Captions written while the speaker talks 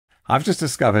I've just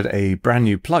discovered a brand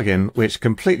new plugin which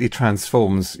completely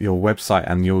transforms your website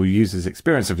and your user's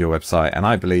experience of your website, and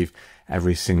I believe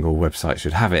every single website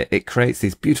should have it. It creates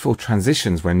these beautiful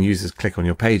transitions when users click on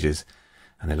your pages,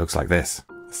 and it looks like this.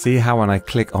 See how when I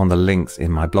click on the links in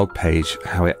my blog page,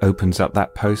 how it opens up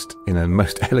that post in a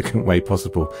most elegant way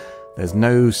possible. There's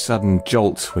no sudden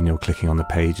jolt when you're clicking on the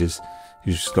pages.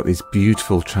 You've just got these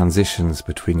beautiful transitions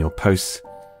between your posts.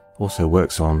 Also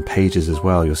works on pages as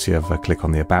well. You'll see if I click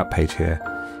on the About page here,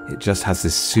 it just has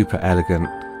this super elegant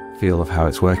feel of how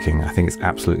it's working. I think it's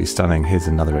absolutely stunning. Here's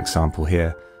another example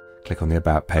here. Click on the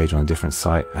About page on a different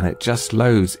site and it just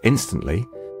loads instantly,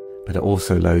 but it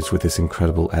also loads with this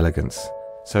incredible elegance.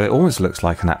 So it almost looks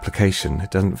like an application. It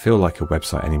doesn't feel like a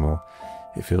website anymore.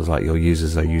 It feels like your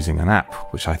users are using an app,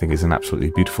 which I think is an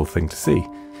absolutely beautiful thing to see.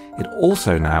 It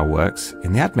also now works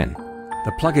in the admin.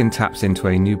 The plugin taps into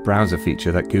a new browser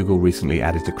feature that Google recently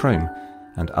added to Chrome,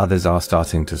 and others are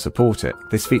starting to support it.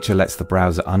 This feature lets the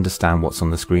browser understand what's on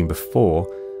the screen before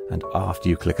and after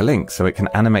you click a link, so it can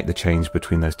animate the change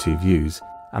between those two views.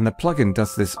 And the plugin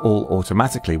does this all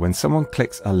automatically. When someone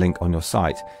clicks a link on your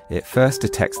site, it first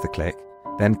detects the click,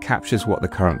 then captures what the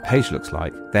current page looks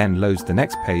like, then loads the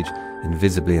next page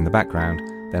invisibly in the background,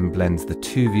 then blends the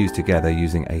two views together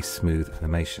using a smooth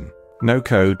animation. No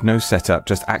code, no setup,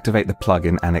 just activate the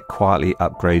plugin and it quietly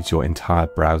upgrades your entire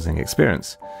browsing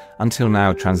experience. Until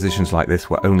now, transitions like this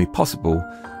were only possible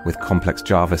with complex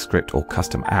JavaScript or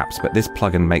custom apps, but this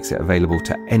plugin makes it available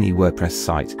to any WordPress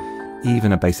site,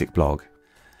 even a basic blog.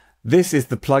 This is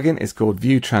the plugin. It's called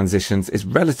View Transitions. It's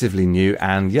relatively new,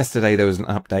 and yesterday there was an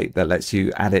update that lets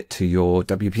you add it to your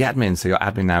WP admin, so your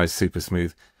admin now is super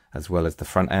smooth, as well as the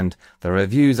front end. The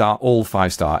reviews are all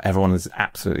 5-star. Everyone is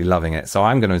absolutely loving it. So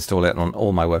I'm going to install it on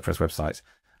all my WordPress websites.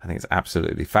 I think it's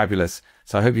absolutely fabulous.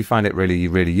 So I hope you find it really,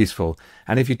 really useful.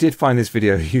 And if you did find this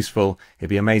video useful, it'd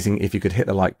be amazing if you could hit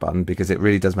the like button, because it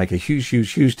really does make a huge,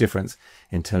 huge, huge difference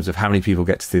in terms of how many people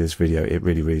get to see this video. It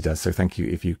really, really does. So thank you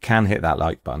if you can hit that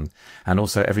like button. And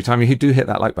also every time you do hit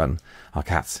that like button, our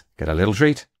cats get a little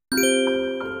treat.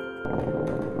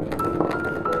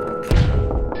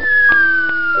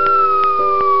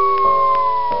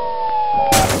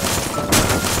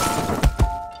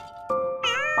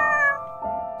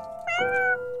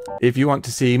 If you want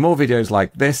to see more videos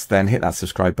like this, then hit that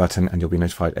subscribe button and you'll be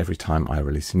notified every time I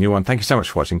release a new one. Thank you so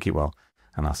much for watching. Keep well,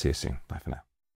 and I'll see you soon. Bye for now.